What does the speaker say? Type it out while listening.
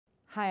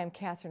Hi, I'm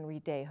Catherine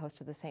Reid,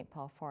 host of the St.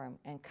 Paul Forum,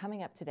 and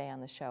coming up today on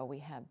the show we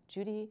have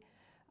Judy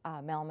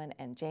Melman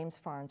and James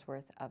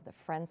Farnsworth of the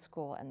Friends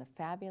School and the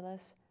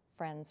fabulous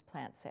Friends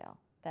Plant Sale.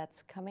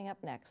 That's coming up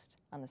next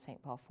on the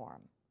St. Paul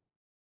Forum.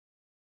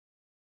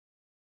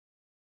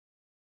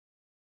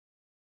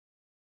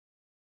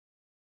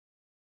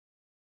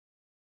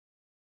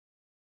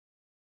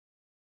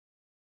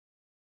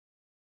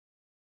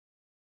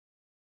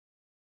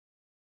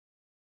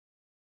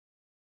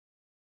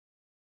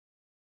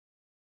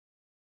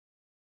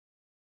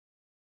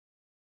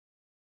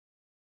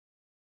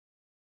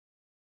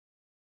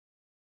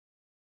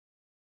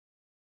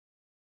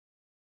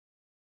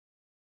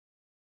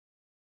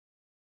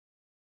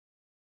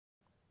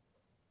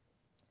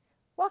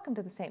 Welcome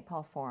to the St.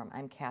 Paul Forum.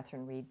 I'm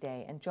Catherine Reid,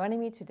 and joining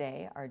me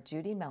today are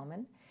Judy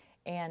Melman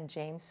and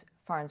James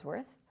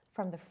Farnsworth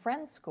from the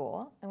Friends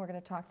School, and we're going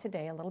to talk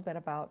today a little bit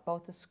about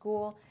both the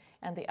school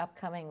and the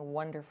upcoming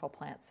wonderful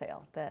plant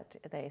sale that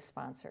they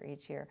sponsor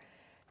each year.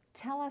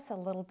 Tell us a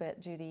little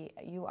bit, Judy,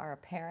 you are a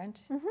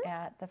parent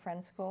at the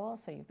Friends School,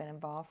 so you've been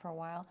involved for a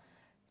while.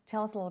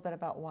 Tell us a little bit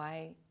about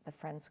why the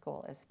Friends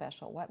School is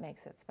special. What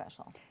makes it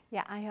special?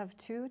 Yeah, I have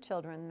two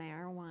children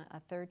there, one a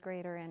third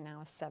grader and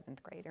now a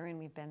seventh grader, and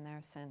we've been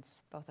there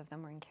since both of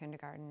them were in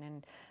kindergarten.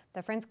 And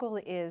the Friends School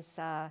is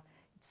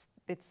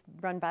it's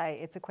run by,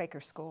 it's a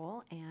Quaker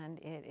school, and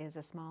it is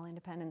a small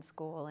independent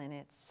school, and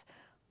it's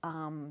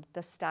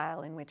the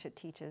style in which it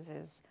teaches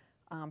is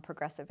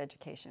progressive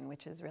education,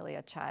 which is really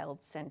a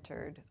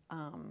child-centered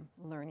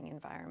learning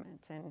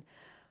environment. And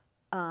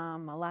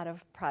a lot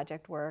of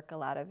project work, a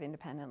lot of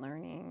independent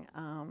learning,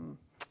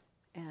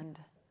 and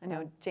I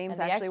know James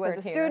actually was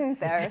a student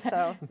there,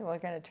 so. We're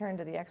going to turn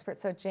to the expert.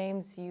 So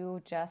James,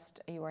 you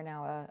are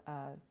now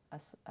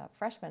a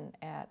freshman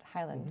at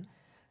Highland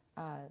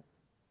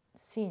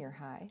Senior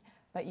High,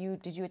 but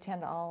did you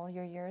attend all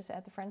your years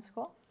at the Friends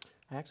School?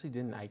 I actually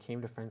didn't. I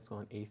came to Friends School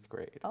in 8th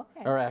grade.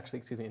 Okay. Or actually,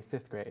 excuse me, in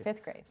 5th grade.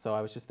 5th grade. So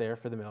I was just there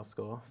for the middle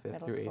school,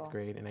 5th through 8th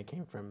grade, and I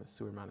came from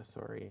Seward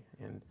Montessori,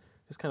 and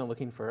just kind of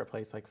looking for a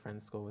place like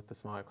Friends School with the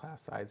smaller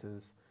class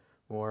sizes,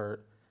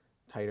 more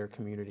tighter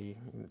community,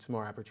 some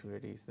more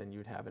opportunities than you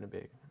would have in a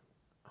big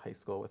high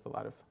school with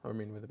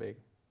with a big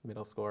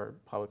middle school or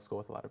public school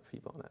with a lot of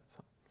people in it.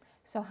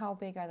 So how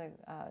big are the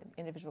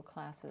individual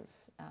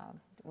classes?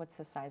 What's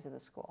the size of the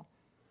school?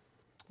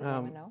 Does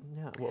anyone know?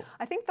 Yeah, well,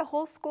 I think the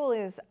whole school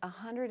is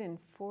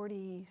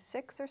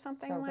 146 or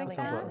something so like really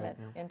that. Right,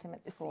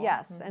 intimate school.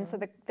 Yes, and so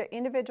the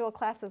individual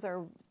classes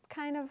are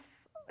kind of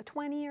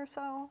 20 or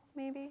so,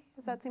 maybe.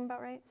 Does that seem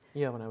about right?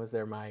 yeah, when I was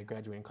there, my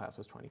graduating class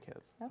was 20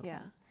 kids. So. Okay. Yeah.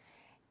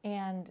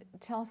 And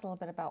tell us a little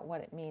bit about what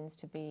it means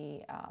to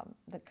be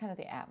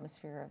the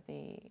atmosphere of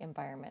the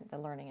environment, the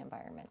learning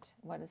environment.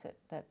 What is it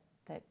that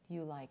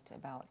you liked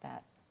about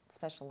that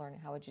special learning?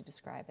 How would you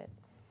describe it?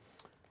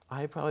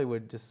 I probably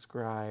would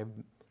describe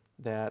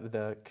that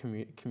the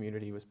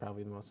community was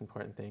probably the most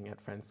important thing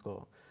at Friends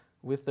School.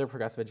 With their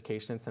progressive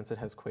education, since it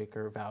has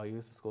Quaker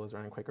values, the school is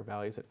running Quaker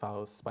values, it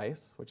follows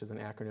SPICE, which is an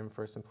acronym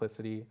for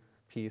Simplicity,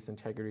 Peace,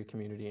 Integrity,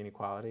 Community, and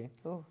Equality.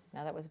 Ooh,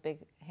 now that was a big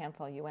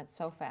handful. You went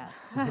so fast.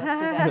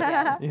 Let's do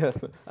that again.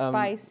 Yes.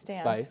 SPICE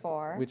stands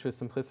for? Which was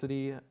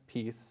Simplicity,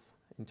 Peace,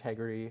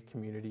 Integrity,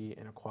 Community,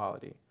 and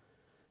Equality.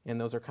 And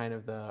those are kind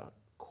of the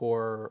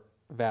core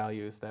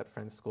values that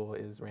Friends School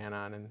is ran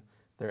on, and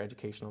their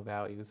educational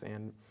values.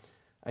 And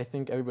I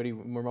think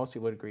most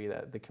people would agree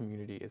that the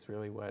community is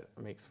really what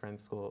makes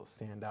Friends School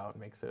stand out,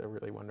 makes it a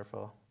really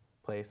wonderful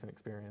place and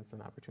experience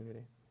and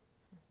opportunity.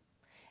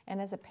 And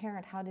as a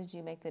parent, how did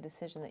you make the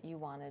decision that you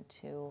wanted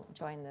to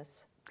join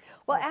this?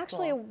 Well,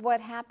 actually,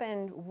 what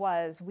happened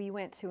was we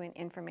went to an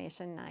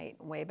information night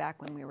way back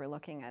when we were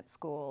looking at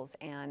schools,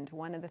 and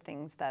one of the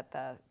things that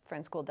the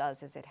Friends School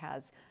does is it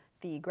has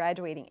the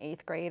graduating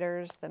 8th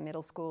graders, the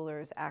middle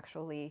schoolers,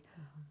 actually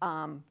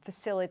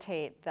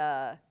facilitate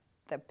the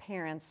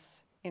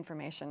parents'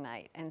 information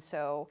night. And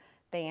so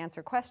they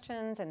answer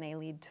questions and they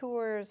lead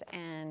tours,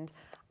 and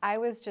I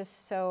was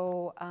just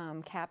so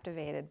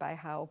captivated by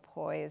how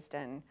poised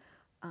and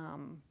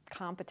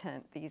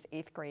competent these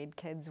 8th grade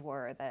kids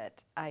were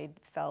that I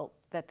felt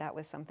that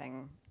was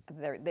something,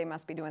 they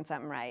must be doing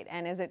something right.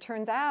 And as it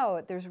turns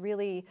out, there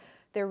really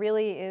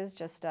is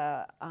just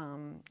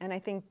and I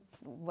think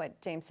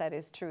what James said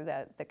is true,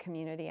 that the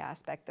community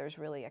aspect, there's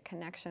really a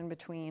connection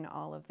between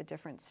all of the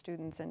different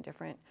students and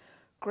different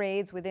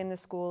grades within the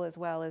school, as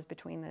well as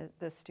between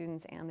the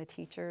students and the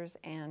teachers,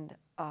 and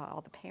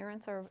all the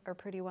parents are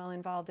pretty well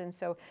involved. And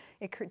so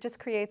it just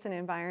creates an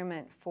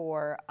environment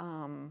for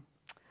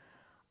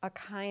a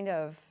kind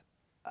of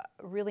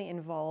really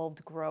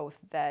involved growth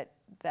that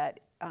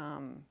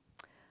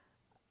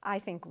I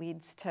think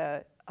leads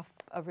to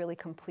a really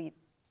complete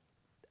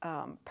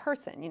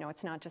person. You know,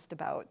 it's not just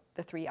about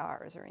the 3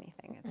 R's or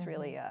anything. It's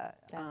really a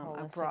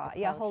broad,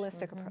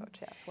 holistic approach.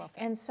 Yes, well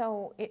said. And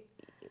so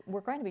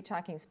we're going to be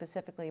talking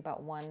specifically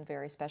about one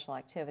very special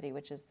activity,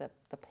 which is the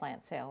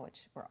plant sale,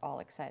 which we're all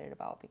excited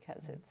about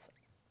because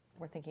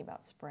we're thinking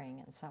about spring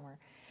and summer.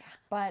 Yeah.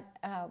 But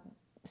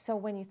So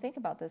when you think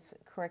about this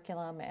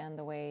curriculum and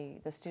the way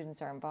the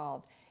students are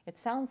involved, it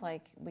sounds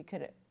like we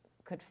could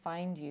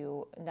find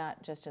you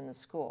not just in the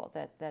school,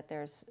 that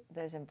there's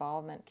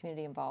involvement,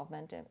 community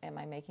involvement. Am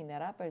I making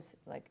that up?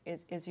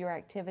 Is your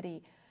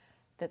activity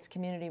that's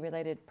community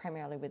related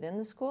primarily within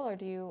the school, or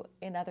do you,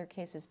 in other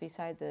cases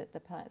beside the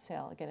plant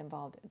sale, get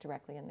involved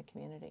directly in the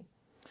community?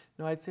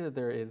 No, I'd say that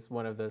there is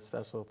one of the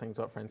special things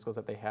about Friends schools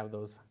that they have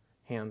those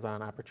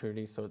hands-on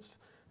opportunities. So it's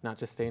not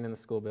just staying in the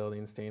school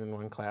building, staying in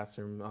one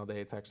classroom all day.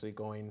 It's actually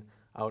going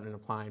out and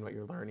applying what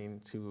you're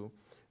learning to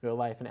real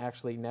life. And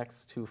actually,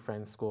 next to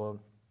Friends School,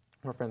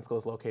 where Friends School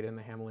is located in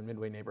the Hamlin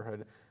Midway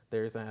neighborhood,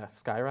 there's a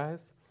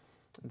skyrise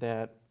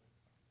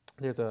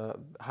there's a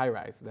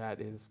high-rise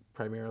that is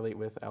primarily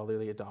with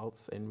elderly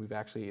adults, and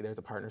there's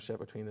a partnership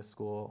between the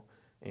school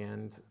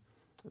and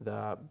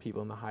the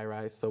people in the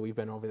high-rise. So we've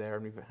been over there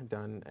and we've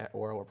done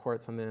oral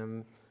reports on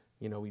them.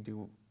 You know, we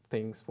do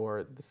things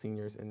for the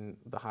seniors in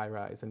the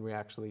high-rise, and we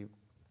actually,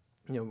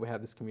 we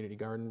have this community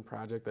garden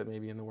project that may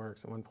be in the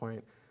works at one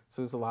point.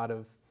 So there's a lot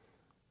of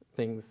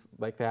things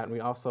like that. And we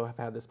also have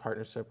had this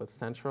partnership with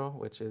Central,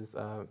 which is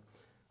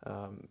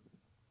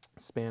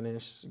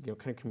Spanish,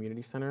 kind of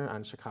community center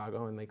on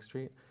Chicago and Lake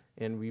Street,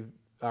 and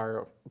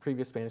our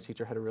previous Spanish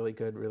teacher had a really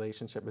good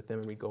relationship with them,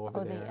 and we go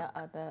over there.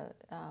 The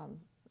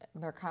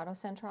Mercado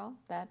Central,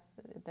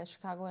 the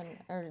Chicago,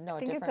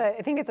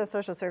 I think it's a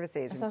social service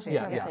agency. A social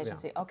service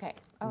agency. Yeah. Okay,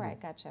 all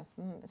right, gotcha.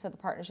 So the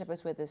partnership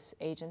was with this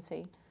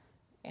agency,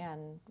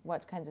 and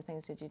what kinds of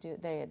things did you do?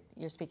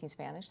 You're speaking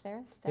Spanish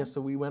there? Then? Yeah,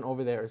 so we went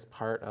over there as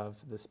part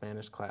of the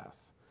Spanish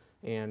class,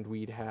 and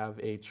we'd have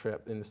a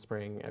trip in the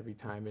spring every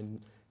time, and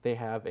they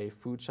have a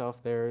food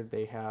shelf there,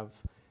 they have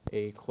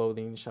a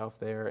clothing shelf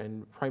there,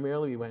 and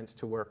primarily we went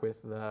to work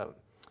with the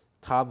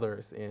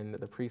toddlers in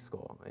the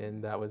preschool,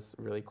 and that was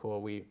really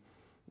cool.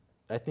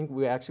 I think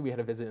we had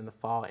a visit in the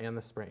fall and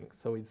the spring,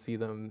 so we'd see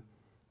them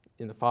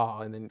in the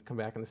fall and then come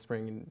back in the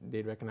spring, and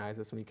they'd recognize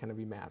us, and we'd kind of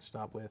be matched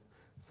up with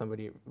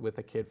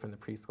a kid from the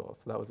preschool,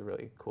 so that was a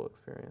really cool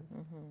experience.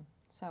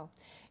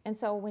 Mm-hmm.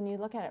 So when you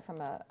look at it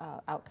from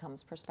a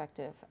outcomes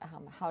perspective,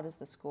 how does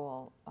the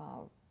school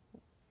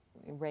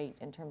rate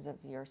in terms of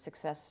your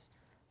success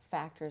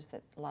factors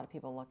that a lot of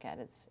people look at?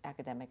 It's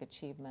academic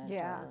achievement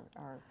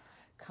or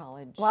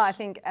college I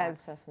think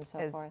access and so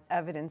as forth.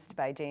 Evidenced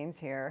by James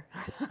here,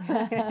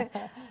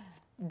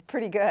 it's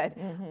pretty good.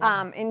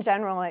 Mm-hmm. In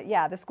general,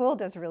 the school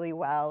does really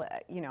well,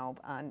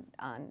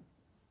 on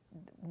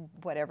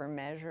whatever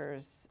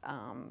measures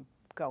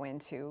go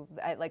into,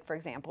 like for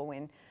example,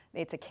 when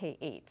it's a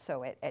K-8,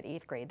 so at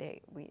 8th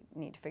grade, we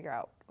need to figure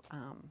out,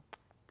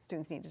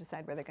 students need to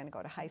decide where they're going to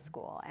go to high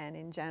school, and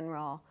in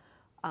general,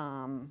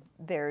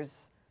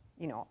 there's,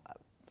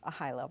 a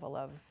high level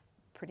of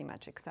pretty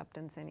much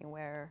acceptance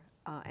anywhere,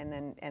 and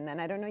then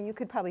I don't know, you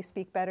could probably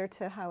speak better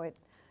to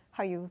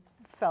how you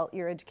felt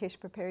your education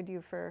prepared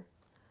you for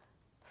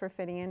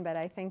fitting in, but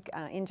I think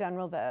in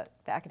general the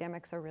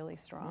academics are really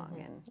strong.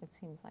 Mm-hmm. And it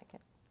seems like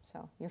it.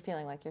 So you're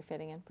feeling like you're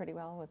fitting in pretty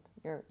well with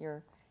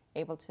you're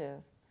able to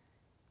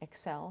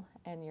excel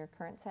in your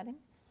current setting?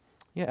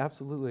 Yeah,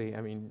 absolutely.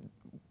 I mean,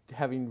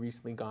 having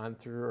recently gone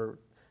through, or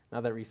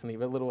not that recently,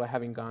 but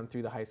having gone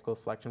through the high school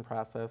selection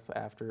process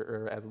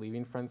as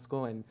leaving Friends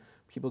School, and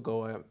people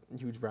go a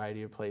huge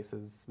variety of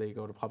places. They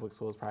go to public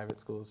schools, private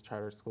schools,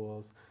 charter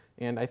schools,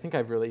 and I think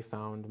I've really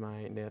found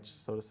my niche,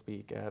 so to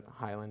speak, at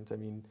Highland. I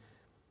mean,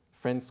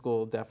 Friends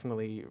School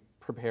definitely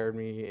prepared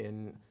me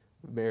in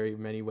very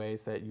many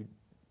ways that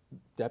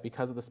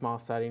because of the small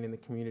setting in the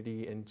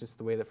community and just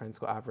the way that Friends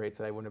School operates,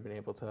 that I wouldn't have been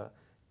able to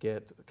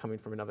get coming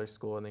from another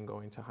school and then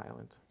going to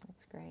Highland.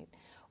 That's great.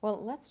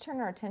 Well, let's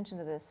turn our attention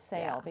to this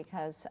sale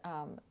because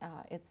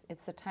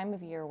it's the time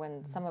of year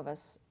when some of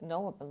us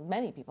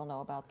many people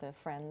know about the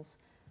Friends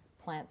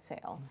plant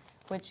sale,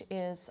 which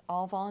is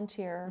all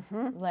volunteer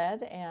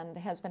led and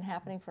has been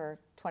happening for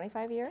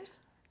 25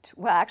 years?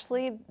 Well,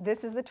 actually,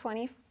 this is the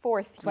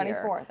 24th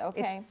year. 24th,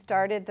 okay. It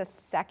started the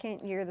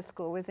second year the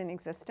school was in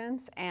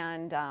existence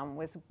and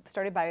was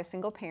started by a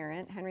single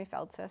parent, Henry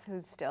Feldseth,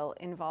 who's still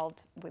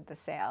involved with the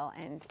sale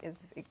and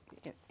is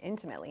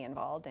intimately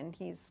involved, and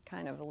he's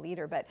kind of a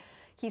leader. But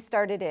he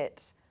started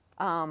it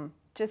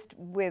just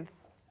with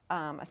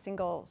a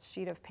single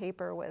sheet of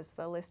paper was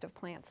the list of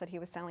plants that he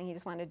was selling. He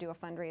just wanted to do a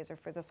fundraiser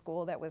for the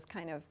school that was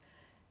kind of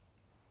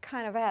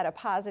had a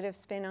positive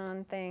spin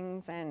on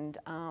things, and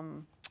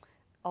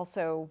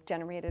also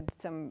generated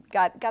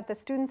got the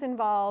students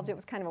involved. It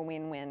was kind of a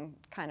win-win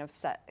kind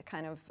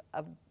of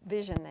a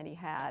vision that he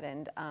had,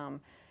 and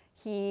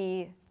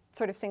he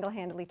sort of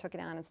single-handedly took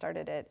it on and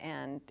started it,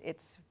 and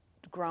it's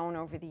grown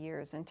over the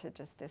years into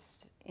just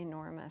this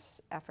enormous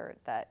effort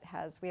that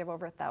we have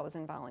over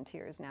 1,000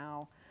 volunteers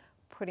now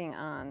putting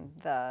on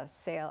the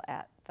sale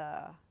at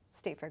the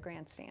State Fair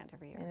Grandstand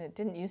every year. And it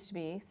didn't used to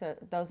be, so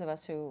those of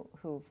us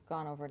who've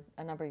gone over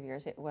a number of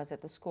years, it was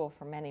at the school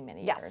for many,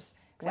 many years.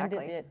 Exactly.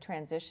 When did it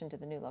transition to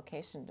the new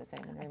location? Does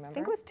anyone remember? I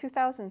think it was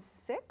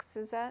 2006,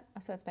 is that?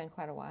 So it's been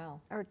quite a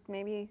while. Or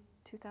maybe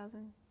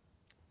 2007?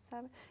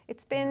 7.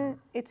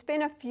 It's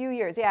been a few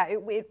years. Yeah,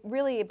 it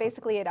really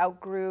basically it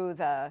outgrew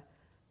the.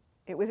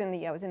 It was in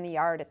the I was in the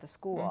yard at the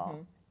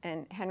school,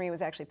 and Henry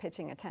was actually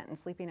pitching a tent and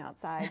sleeping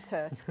outside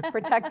to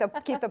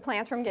keep the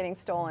plants from getting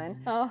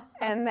stolen. Oh.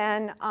 And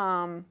then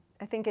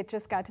I think it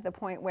just got to the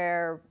point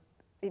where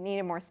it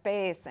needed more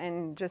space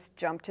and just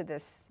jumped to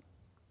this.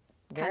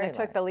 Kind of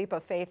took the leap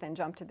of faith and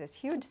jumped to this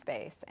huge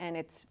space, and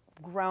it's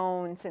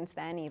grown since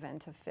then even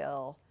to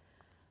fill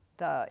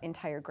the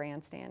entire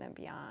grandstand and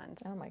beyond.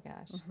 Oh my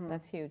gosh,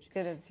 that's huge.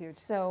 It is huge.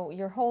 So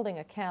you're holding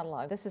a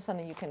catalog. This is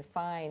something you can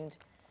find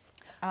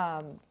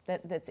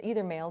that's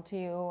either mailed to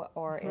you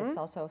or it's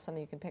also something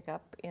you can pick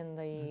up in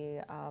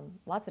the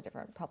lots of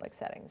different public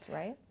settings,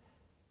 right?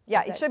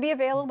 Yeah, it should be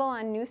available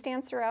on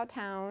newsstands throughout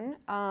town.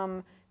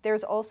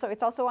 It's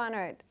also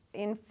on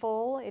in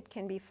full. It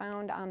can be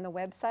found on the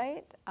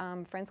website,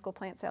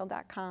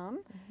 friendschoolplantsale.com.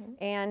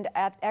 And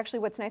actually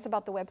what's nice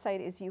about the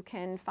website is you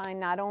can find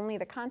not only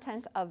the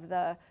content of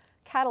the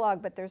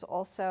catalog, but there's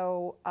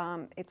also,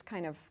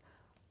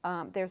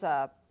 there's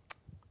a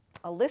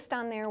list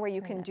on there where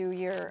you can do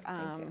your,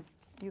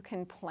 you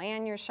can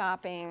plan your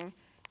shopping,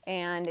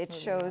 and it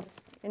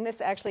shows, in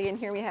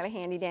here we have a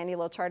handy dandy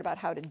little chart about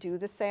how to do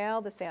the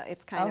sale.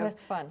 It's kind of,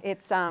 that's fun.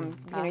 It's, you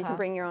know, you can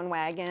bring your own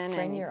wagon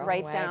and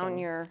write down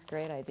your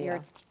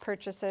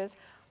purchases.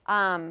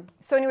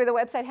 So anyway, the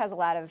website has a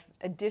lot of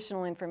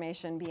additional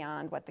information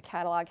beyond what the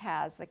catalog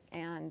has,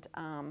 and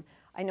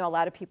I know a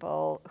lot of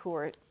people who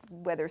are,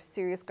 whether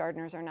serious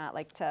gardeners or not,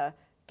 like to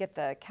get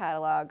the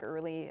catalog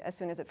early as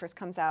soon as it first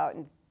comes out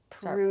and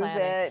peruse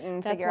it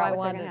and figure out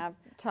what they're going to have. That's why I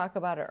wanted to talk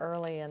about it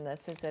early in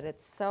this, is that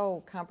it's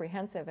so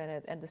comprehensive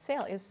and the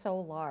sale is so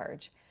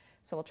large.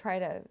 So we'll try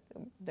to,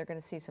 they're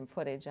going to see some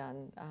footage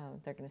on,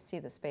 they're going to see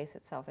the space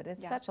itself. It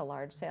is such a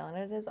large sale, and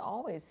it has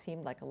always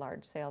seemed like a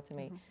large sale to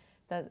me.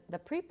 The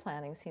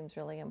pre-planning seems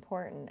really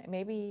important.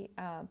 Maybe,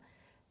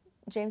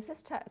 James,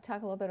 just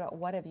talk a little bit about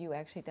what have you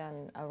actually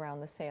done around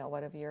the sale?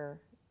 What have your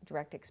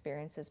direct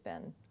experiences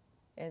been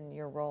in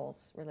your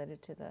roles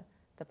related to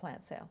the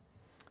plant sale?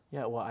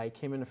 Yeah, well, I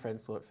came into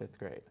Friends School at 5th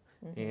grade,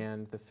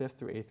 and the 5th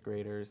through 8th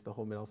graders, the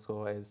whole middle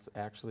school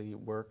actually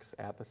works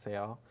at the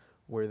sale.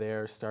 We're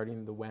there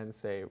starting the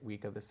Wednesday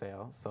week of the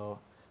sale, so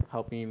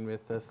helping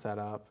with the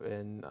setup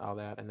and all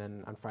that, and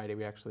then on Friday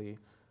we actually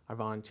are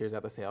volunteers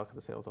at the sale because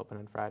the sale is open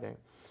on Friday.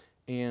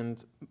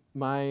 And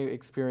my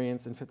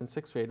experience in 5th and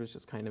 6th grade was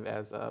just kind of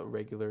as a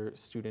regular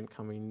student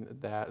coming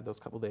those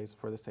couple days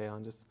before the sale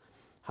and just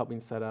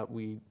helping set up.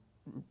 We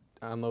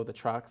unload the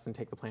trucks and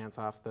take the plants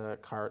off the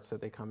carts that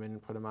they come in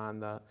and put them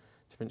on the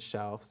different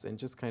shelves, and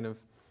just kind of,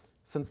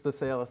 since the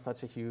sale is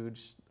such a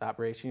huge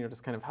operation, you know,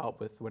 just kind of help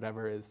with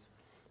whatever is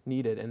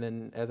needed. And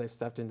then as I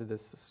stepped in the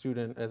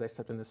student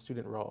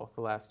role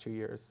the last 2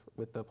 years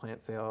with the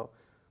plant sale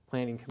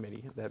planning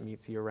committee that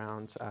meets year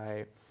round,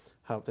 I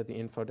helped at the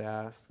info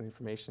desk, the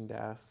information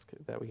desk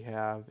that we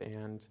have,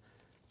 and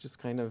just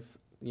kind of,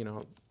 you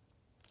know,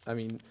 I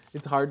mean,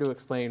 it's hard to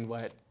explain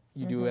what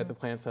you do at the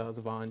plant sale as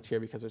a volunteer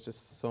because there's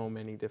just so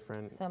many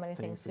different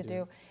things to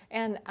do.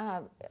 And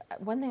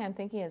one thing I'm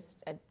thinking is,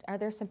 are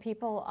there some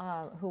people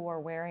who are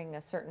wearing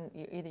a certain,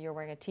 either you're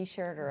wearing a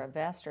t-shirt or a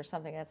vest or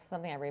something, that's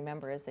something I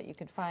remember, is that you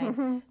could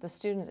find the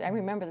students, I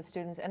remember the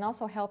students, and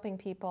also helping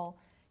people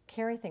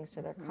carry things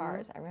to their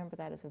cars. I remember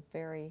that as a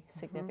very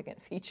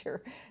significant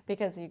feature,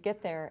 because you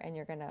get there and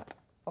you're going to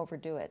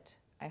overdo it.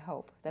 I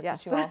hope. That's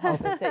what you all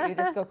hope, is that you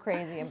just go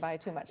crazy and buy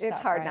too much stuff.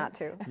 It's hard right? not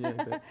to. Yeah,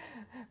 exactly.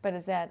 But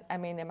is that, I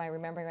mean, am I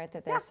remembering right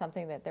that there's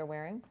something that they're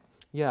wearing?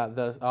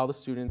 Yeah, all the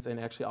students and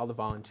actually all the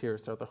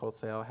volunteers throughout the whole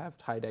sale have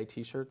tie-dye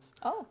t-shirts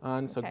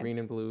on, so green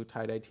and blue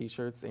tie-dye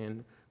t-shirts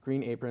and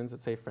green aprons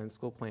that say Friends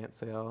School Plant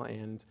Sale,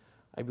 and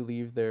I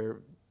believe there'll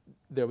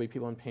be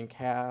people in pink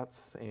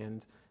hats,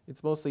 and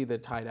it's mostly the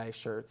tie-dye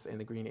shirts and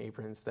the green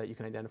aprons that you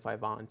can identify a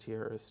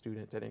volunteer or a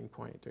student at any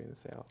point during the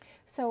sale.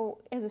 So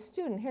as a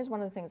student, here's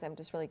one of the things I'm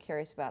just really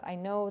curious about. I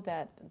know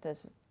that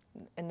this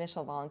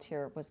initial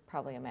volunteer was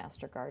probably a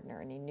master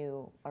gardener, and he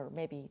knew, or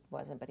maybe he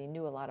wasn't, but he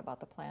knew a lot about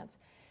the plants.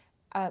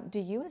 Do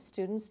you as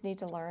students need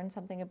to learn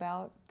something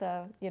about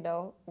the, you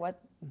know,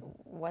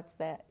 what's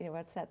that, you know,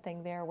 what's that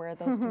thing there? Where are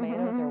those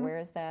tomatoes, or where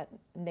is that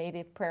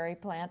native prairie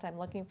plant I'm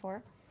looking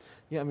for?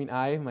 Yeah, I mean,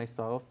 I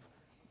myself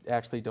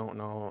actually don't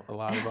know a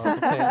lot about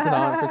the plants at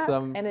all. And for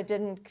some, and it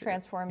didn't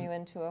transform you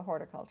into a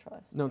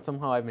horticulturalist? No, and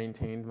somehow I've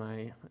maintained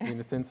my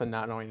innocence and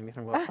not knowing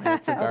anything about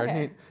plants or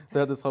gardening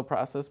throughout this whole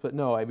process. But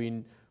no, I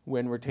mean,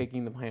 when we're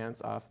taking the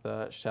plants off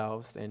the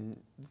shelves and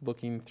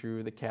looking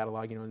through the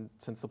catalog, you know, and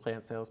since the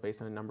plant sale is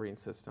based on a numbering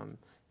system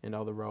and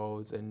all the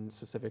rows and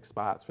specific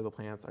spots for the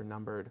plants are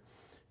numbered,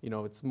 you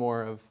know, it's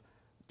more of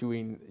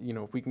doing, you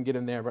know, if we can get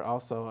them there, but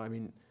also, I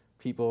mean,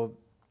 people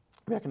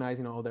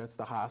recognizing, oh, that's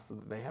the hosta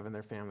that they have in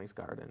their family's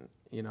garden,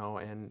 you know,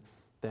 and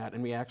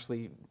we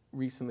actually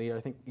recently, I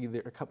think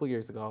either a couple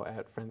years ago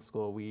at Friends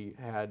School, we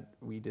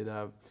did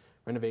a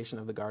renovation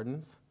of the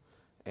gardens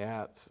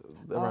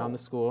around the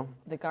school.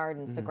 The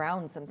gardens, the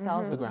grounds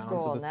themselves of the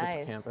school, of the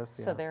nice. campus,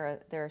 yeah. So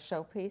they're a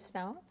showpiece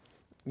now?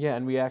 Yeah,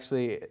 and we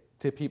actually,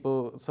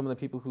 some of the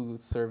people who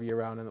serve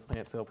year-round in the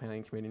plant sale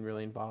planning committee and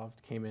really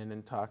involved came in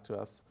and talked to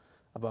us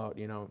about,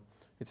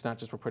 it's not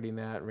just we're putting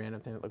that random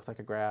thing that looks like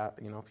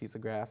a piece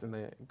of grass in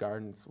the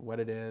gardens, what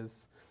it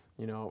is,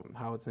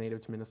 how it's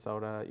native to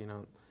Minnesota,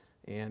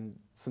 and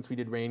since we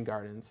did rain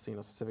gardens,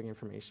 specific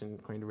information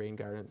according to rain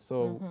gardens.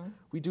 So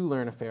we do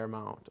learn a fair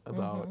amount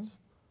about,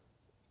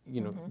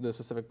 the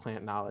specific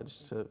plant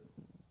knowledge to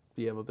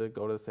be able to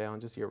go to the sale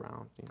and just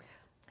year-round.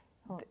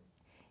 Well,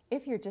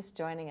 if you're just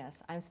joining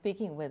us, I'm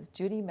speaking with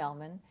Judy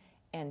Melman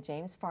and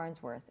James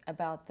Farnsworth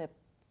about the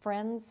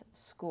Friends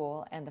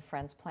School and the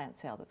Friends Plant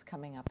Sale that's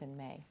coming up in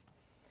May.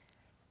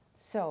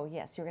 So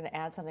yes, you're going to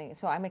add something.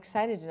 So I'm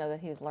excited to know that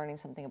he was learning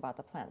something about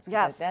the plants.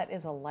 Yes. That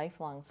is a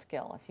lifelong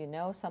skill. If you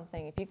know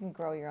something, if you can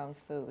grow your own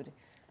food,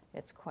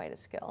 it's quite a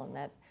skill.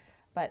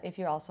 But if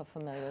you're also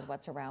familiar with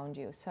what's around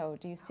you. So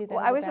do you see that?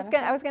 Well, as I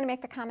benefit? was going to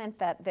make the comment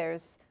that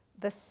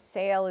the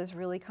sale is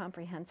really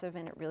comprehensive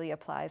and it really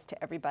applies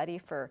to everybody,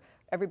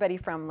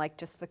 from like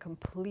just the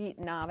complete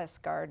novice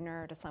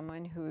gardener to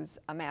someone who's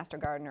a master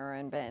gardener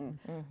and been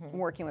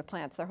working with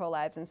plants their whole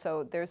lives. And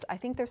so I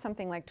think there's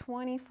something like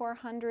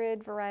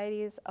 2,400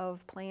 varieties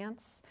of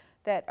plants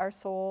that are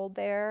sold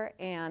there,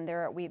 and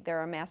there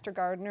are master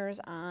gardeners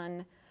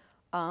on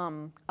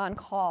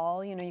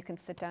call. You can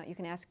sit down, you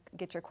can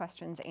get your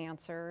questions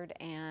answered,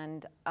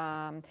 and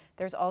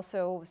there's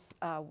also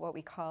what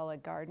we call a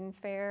garden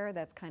fair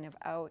that's kind of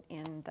out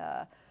in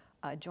the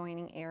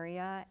adjoining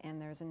area,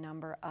 and there's a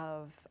number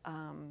of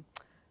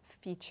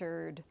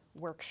featured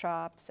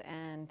workshops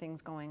and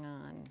things going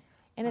on.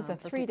 And it's a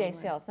 3-day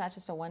sale. It's not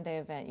just a 1-day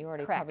event. You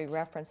already probably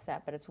referenced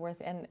that, but it's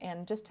worth.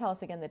 And just tell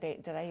us again the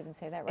date. Did I even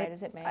say that right?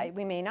 Is it May?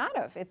 We may not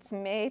have. It's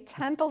May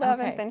 10th,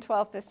 11th, and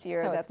 12th this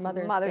year. So that's it's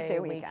Mother's Day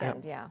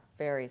weekend. Yeah,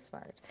 very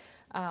smart.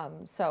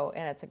 And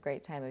it's a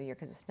great time of year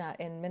because it's not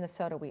in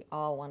Minnesota. We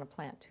all want to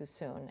plant too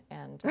soon,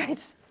 and Right.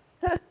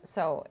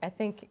 so I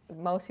think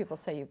most people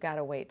say you've got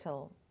to wait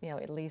till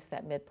at least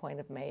that midpoint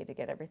of May to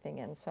get everything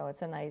in. So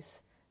it's a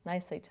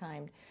nicely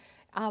timed.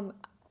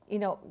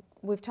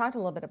 We've talked a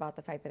little bit about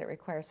the fact that it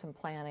requires some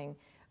planning.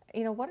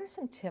 What are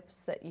some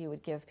tips that you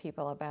would give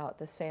people about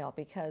the sale?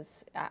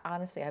 Because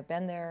honestly, I've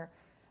been there.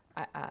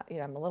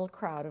 I'm a little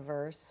crowd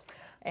averse,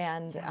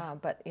 and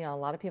but a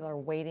lot of people are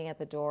waiting at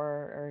the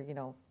door,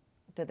 or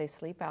do they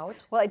sleep out?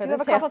 Well, I do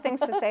have a couple things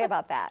to say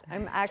about that.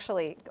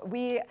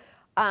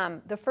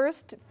 The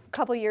first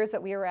couple years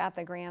that we were at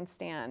the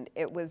grandstand,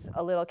 it was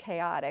a little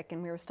chaotic,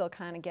 and we were still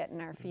kind of getting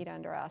our feet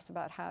under us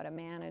about how to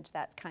manage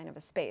that kind of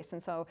a space.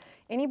 And so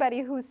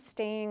anybody who's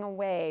staying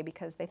away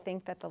because they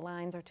think that the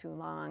lines are too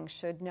long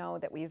should know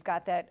that we've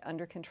got that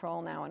under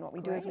control now. And what we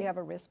do is we have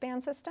a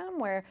wristband system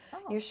where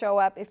you show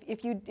up.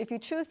 If you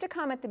choose to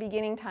come at the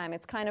beginning time,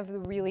 it's kind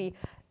of really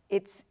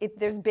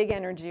there's big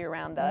energy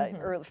around the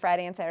early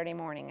Friday and Saturday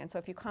morning. And so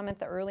if you come at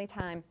the early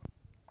time,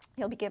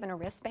 you'll be given a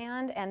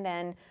wristband, and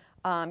then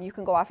you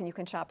can go off and you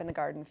can shop in the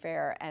garden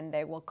fair, and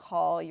they will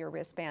call your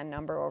wristband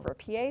number over a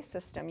PA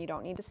system. You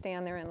don't need to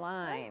stand there in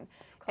line.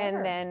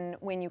 And then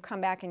when you come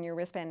back and your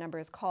wristband number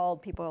is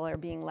called, people are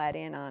being let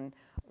in on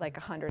like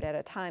 100 at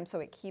a time, so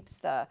it keeps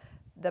the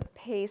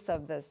pace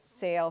of the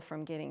sale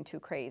from getting too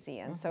crazy.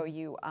 And so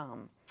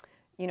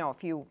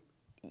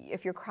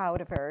if you're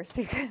crowd averse,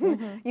 you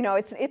can,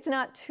 it's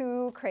not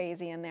too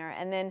crazy in there.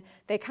 And then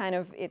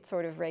it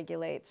sort of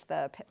regulates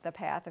the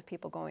path of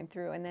people going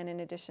through. And then in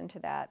addition to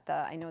that,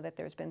 I know that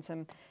there's been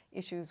some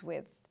issues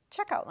with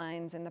checkout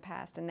lines in the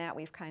past, and that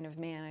we've kind of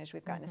managed.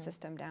 We've gotten a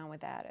system down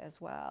with that as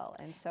well.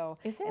 And so,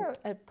 is there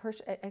I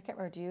can't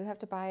remember. Do you have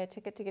to buy a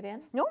ticket to get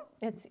in? No,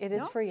 it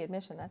is free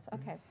admission. That's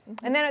okay.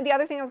 And then the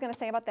other thing I was going to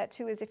say about that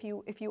too is if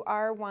you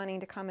are wanting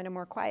to come at a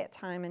more quiet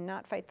time and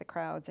not fight the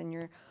crowds, and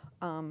you're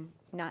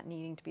not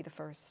needing to be the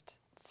first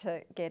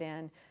to get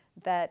in,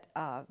 that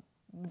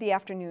the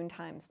afternoon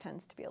times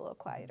tends to be a little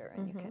quieter,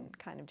 and you can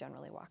kind of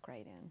generally walk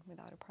right in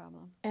without a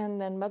problem. And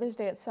then Mother's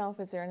Day itself,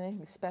 is there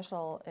anything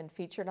special and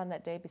featured on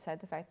that day beside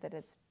the fact that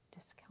it's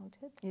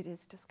discounted? It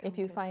is discounted. If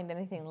you find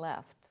anything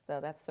left, though,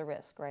 that's the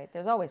risk, right?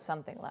 There's always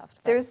something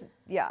left. There's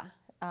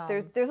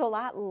a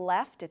lot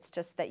left. It's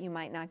just that you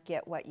might not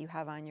get what you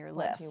have on your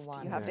list.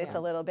 You have to, it's a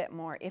little bit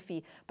more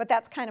iffy, but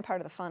that's kind of part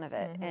of the fun of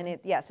it. And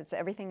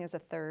everything is a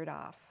third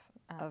off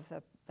of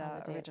the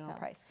original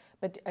price.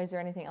 But is there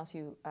anything else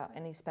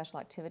any special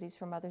activities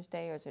for Mother's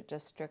Day, or is it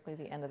just strictly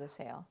the end of the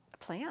sale?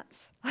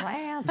 Plants.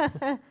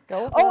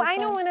 Go. I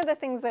know one of the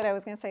things that I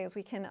was going to say is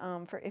we can,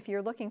 if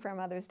you're looking for a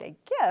Mother's Day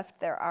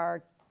gift, there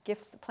are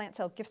plant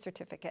sale gift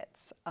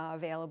certificates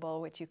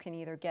available, which you can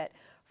either get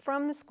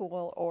from the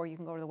school, or you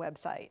can go to the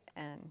website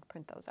and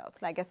print those out.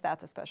 So I guess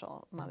that's a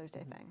special Mother's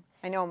Day thing.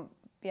 I know,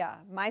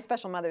 my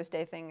special Mother's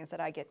Day thing is that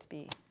I get to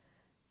be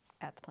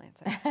at the plant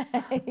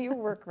sale. You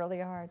work really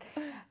hard.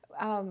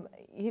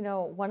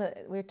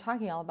 We're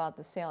talking all about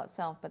the sale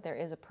itself, but there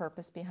is a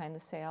purpose behind the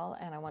sale,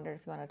 and I wondered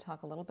if you want to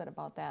talk a little bit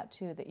about that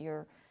too, that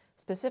you're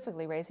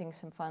specifically raising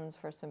some funds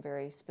for some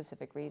very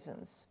specific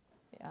reasons.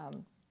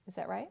 Is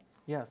that right?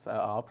 Yes,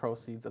 all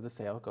proceeds of the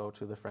sale go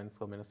to the Friends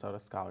School Minnesota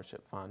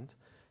Scholarship Fund,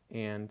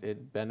 and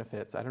it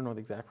benefits, I don't know the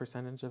exact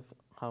percentage of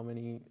how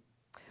many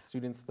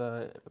students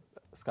the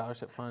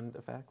scholarship fund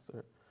affects,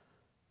 or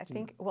I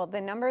think, well,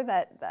 the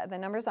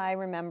numbers I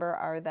remember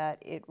are that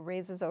it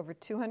raises over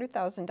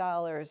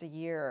 $200,000 a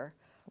year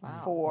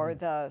for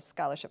the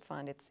scholarship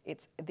fund.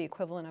 It's the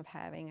equivalent of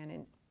having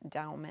an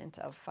endowment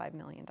of $5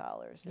 million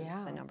is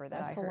the number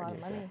that I heard. That's a lot of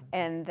money.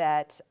 And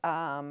that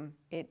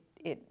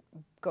it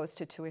goes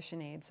to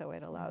tuition aid, so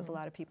it allows a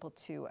lot of people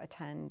to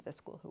attend the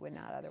school who would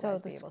not otherwise be able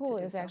to do so. So the school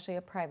is actually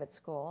a private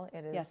school.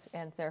 It is, yes.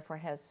 and therefore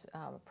has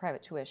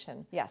private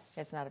tuition. Yes.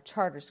 It's not a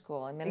charter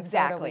school. In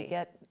Minnesota, exactly. we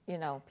get,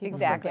 people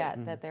exactly.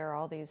 forget that there are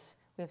all these,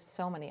 we have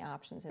so many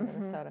options in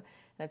Minnesota.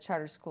 And a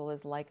charter school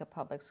is like a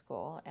public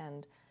school,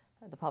 and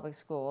the public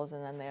schools,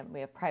 and then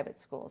we have private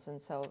schools.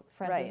 And so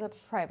Friends is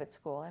a private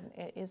school.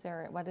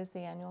 And what is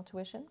the annual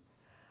tuition?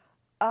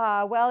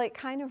 Well, it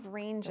kind of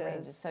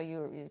ranges. So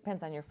it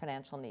depends on your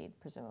financial need,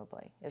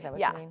 presumably. Is that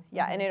what you mean?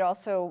 Yeah, and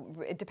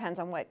it depends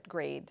on what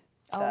grade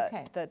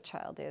the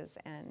child is.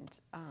 And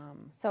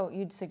so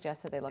you'd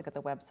suggest that they look at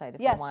the website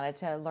if yes. they wanted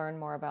to learn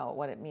more about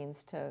what it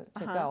means to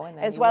go. And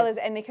then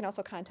and they can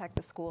also contact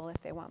the school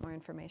if they want more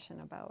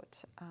information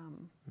about.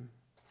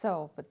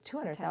 But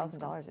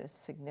 $200,000 is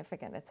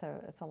significant. It's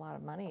a lot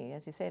of money.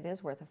 As you say, it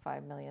is worth a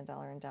 $5 million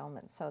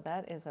endowment. So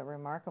that is a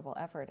remarkable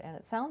effort. And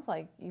it sounds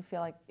like you feel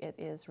like it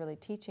is really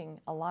teaching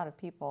a lot of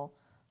people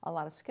a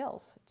lot of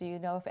skills. Do you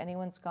know if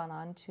anyone's gone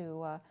on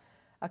to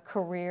a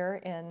career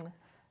in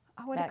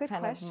that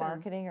kind of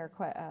marketing or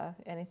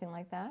anything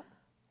like that?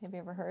 Have you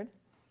ever heard?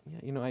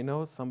 Yeah, I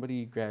know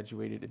somebody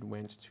graduated and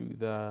went to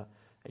the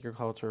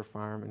Agriculture,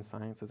 Farm, and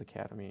Sciences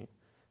Academy.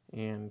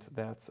 And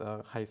that's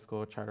a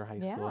charter high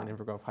school in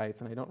Inver Grove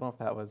Heights. And I don't know if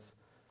that was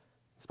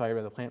inspired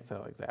by the plant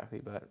sale exactly,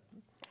 but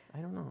I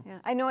don't know. Yeah,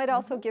 I know it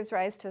also gives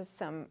rise to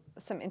some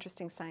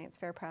interesting science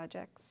fair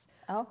projects.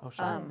 Oh,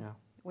 sure,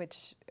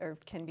 which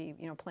can be,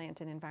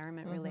 plant and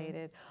environment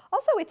related.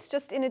 Also, it's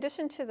just, in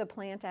addition to the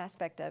plant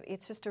aspect of,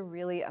 it's just a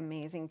really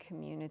amazing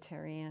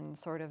communitarian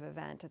sort of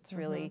event. It's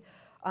really,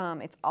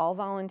 it's all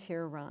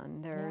volunteer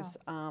run. There's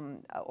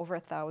over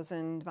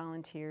 1,000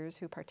 volunteers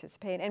who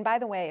participate. And by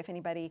the way, if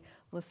anybody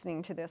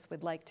listening to this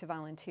would like to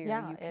volunteer,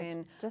 you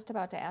can. Just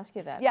about to ask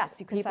you that. Yes,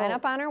 you can sign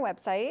up on our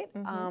website.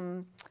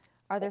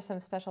 Are there some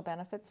special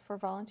benefits for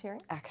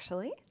volunteering?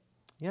 Actually.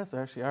 Yes,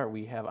 there actually are.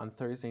 We have on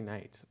Thursday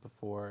night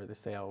before the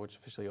sale, which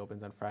officially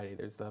opens on Friday,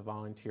 there's the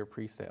volunteer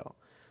pre-sale.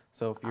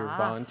 So if you're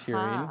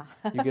volunteering,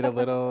 you get a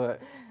little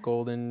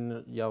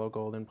yellow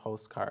golden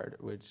postcard,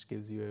 which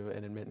gives you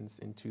an admittance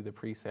into the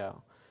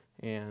pre-sale.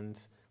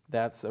 And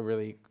that's a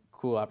really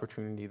cool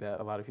opportunity that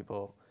a lot of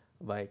people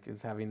like,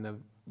 is having the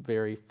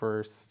very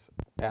first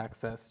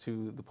access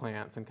to the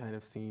plants and kind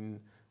of seeing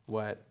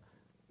what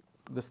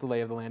the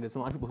lay of the land is. A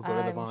lot of people who go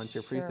to the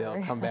volunteer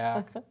pre-sale come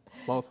back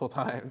multiple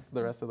times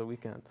the rest of the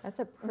weekend. That's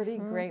a pretty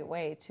great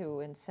way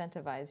to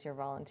incentivize your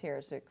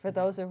volunteers, for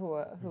those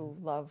who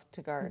love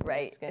to garden.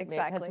 Right, exactly.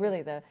 Because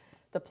really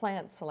the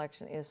plant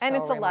selection is so and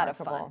it's remarkable. A lot of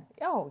fun.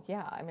 Oh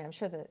yeah, I mean, I'm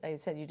sure that, like you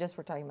said, you just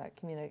were talking about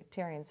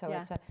communitarians, so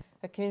it's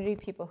a community of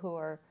people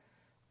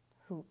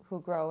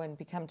who grow and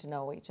become to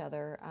know each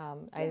other.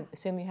 I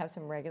assume you have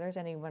some regulars.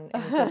 Any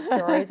good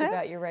stories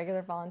about your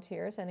regular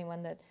volunteers?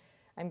 Anyone that,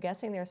 I'm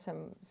guessing there's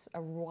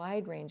a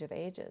wide range of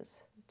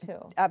ages too.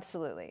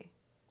 Absolutely.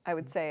 I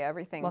would say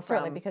everything. Well,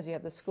 certainly because you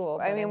have the school.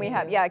 I mean, we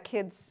have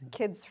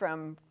kids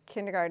from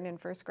kindergarten and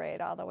first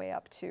grade all the way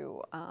up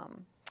to,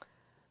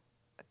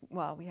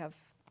 we have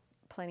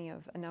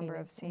a number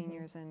of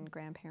seniors and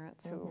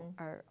grandparents who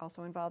are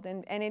also involved.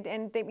 And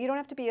you don't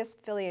have to be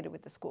affiliated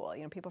with the school.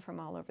 People from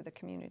all over the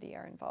community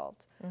are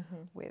involved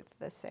with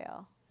the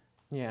sale.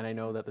 Yeah, and I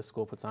know that the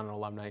school puts on an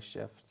alumni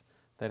shift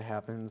that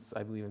happens,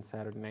 I believe, on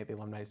Saturday night. The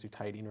alumni do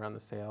tidying around the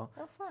sale.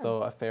 Oh, fun.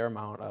 So a fair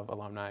amount of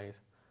alumni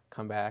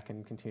come back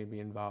and continue to be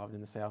involved in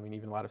the sale. I mean,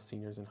 even a lot of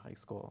seniors in high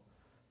school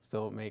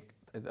still make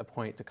a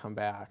point to come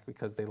back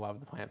because they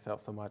love the plant sale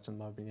so much and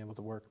love being able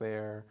to work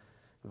there,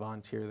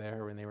 volunteer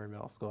there when they were in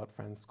middle school at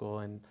Friends School.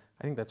 And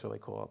I think that's really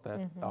cool that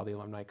all the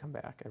alumni come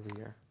back every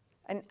year.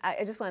 And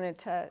I just wanted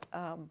to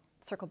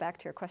circle back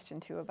to your question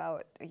too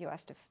about, you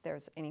asked if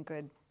there's any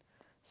good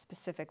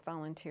specific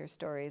volunteer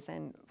stories.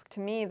 And to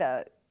me,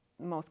 the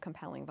most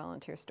compelling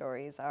volunteer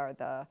stories are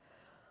the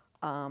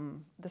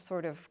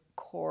sort of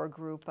core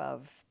group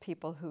of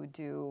people who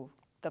do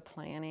the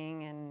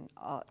planning and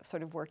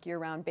sort of work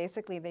year-round.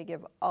 Basically, they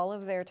give all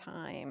of their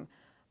time,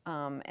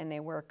 and they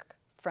work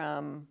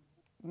from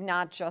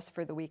not just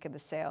for the week of the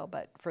sale,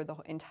 but for the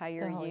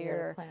entire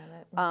year,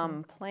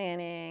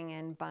 planning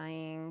and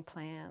buying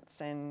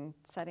plants and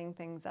setting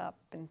things up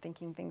and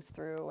thinking things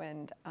through.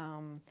 And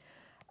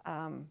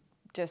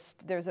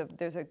just there's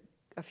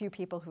a few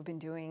people who've been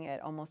doing it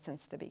almost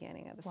since the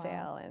beginning of the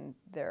sale, and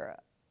they're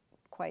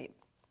quite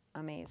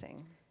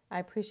amazing. I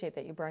appreciate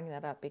that you bring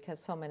that up because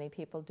so many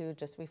people do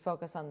we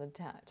focus on the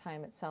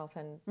time itself,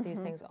 and these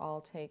things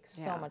all take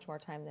so much more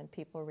time than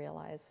people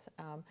realize.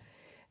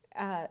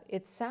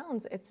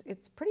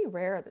 It's pretty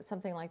rare that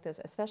something like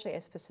this, especially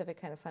a specific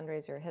kind of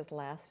fundraiser, has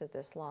lasted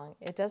this long.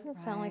 It doesn't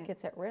sound like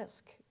it's at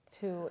risk.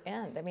 to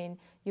end? I mean,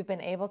 you've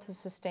been able to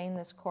sustain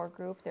this core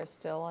group. There's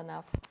still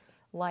enough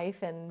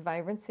life and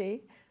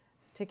vibrancy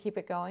to keep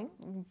it going?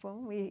 Well,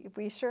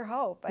 we sure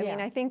hope. I Yeah.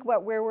 mean, I think where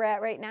we're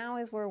at right now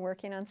is we're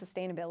working on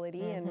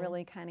sustainability and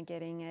really kind of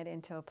getting it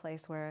into a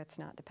place where it's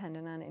not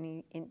dependent on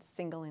any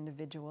single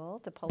individual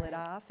to pull it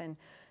off, and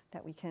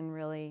that we can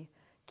really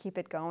keep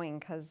it going,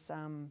 because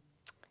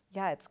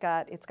yeah, it's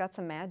got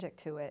some magic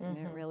to it, and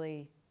it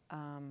really,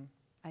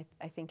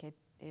 I think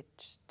it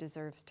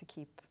deserves to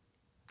keep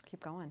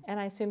going. And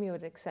I assume you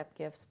would accept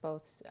gifts,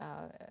 both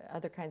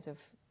other kinds of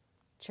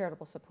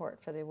charitable support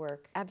for the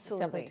work.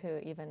 Absolutely. Simply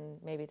to even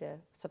maybe to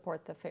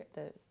support the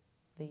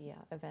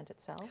event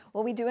itself.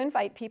 Well, we do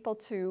invite people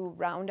to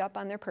round up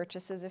on their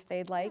purchases if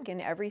they'd like, and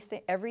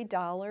every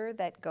dollar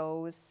that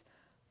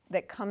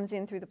comes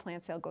in through the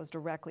plant sale goes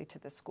directly to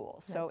the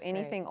school. So That's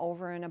anything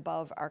over and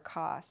above our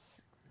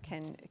costs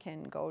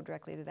can go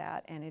directly to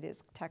that, and it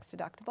is tax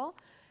deductible.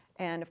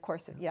 And of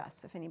course,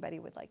 yes, if anybody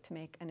would like to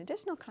make an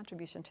additional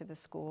contribution to the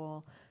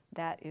school,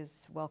 that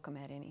is welcome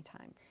at any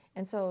time.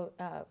 And so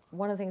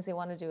one of the things they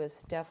want to do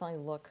is definitely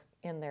look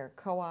in their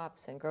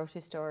co-ops and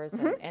grocery stores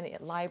and any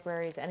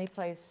libraries, any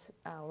place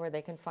where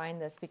they can find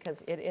this,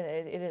 because it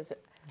is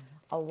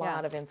a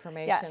lot of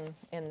information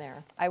in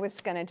there. I was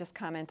going to just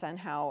comment on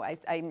how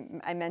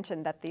I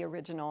mentioned that the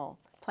original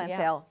plant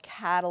sale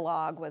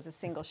catalog was a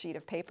single sheet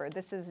of paper.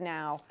 This is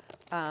now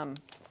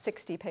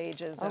 60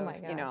 pages of,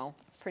 you know,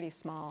 pretty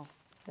small.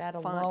 That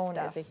font alone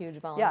stuff. is a huge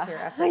volunteer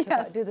effort.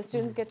 Yes. Do the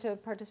students get to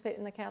participate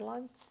in the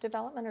catalog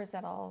development, or is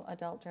that all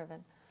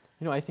adult-driven?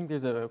 You know, I think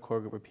there's a core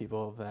group of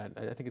people that,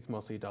 I think it's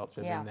mostly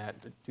adult-driven, that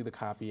do the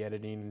copy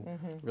editing,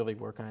 really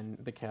work on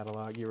the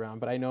catalog year-round.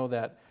 But I know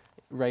that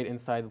right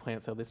inside the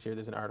plant sale this year,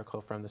 there's an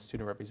article from the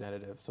student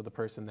representative. So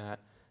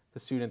the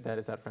student that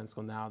is at Friends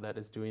School now that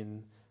is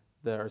doing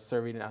or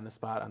serving it on the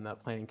spot on the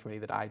planning committee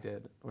that I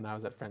did when I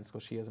was at Friends School,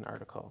 she has an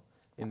article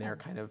in there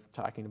kind of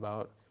talking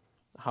about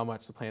how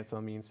much the plant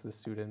sale means to the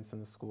students in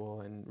the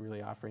school, and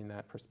really offering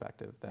that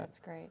perspective. That's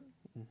great.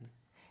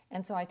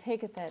 And so I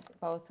take it that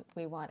both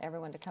we want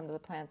everyone to come to the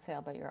plant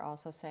sale, but you're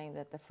also saying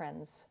that the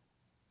Friends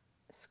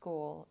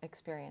School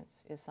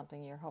experience is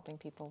something you're hoping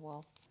people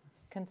will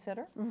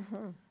consider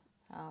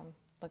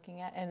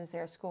looking at. And is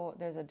there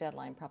there's a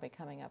deadline probably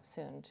coming up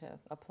soon to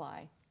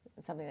apply,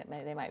 something that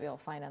they might be able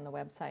to find on the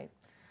website.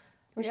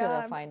 I'm sure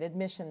they'll find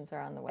admissions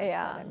are on the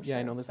website. I'm sure,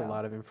 I know there's a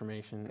lot of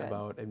information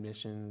about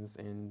admissions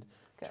and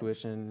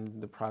tuition,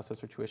 the process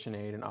for tuition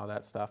aid and all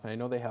that stuff. And I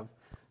know they have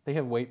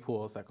wait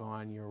pools that go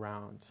on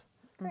year-round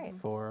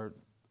for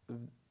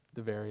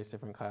the various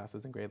different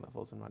classes and grade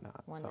levels and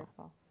whatnot. Wonderful.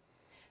 So.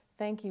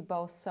 Thank you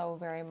both so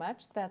very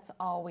much. That's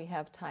all we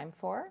have time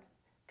for.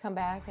 Come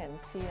back and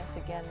see us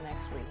again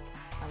next week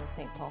on the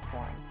St. Paul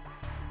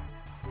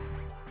Forum.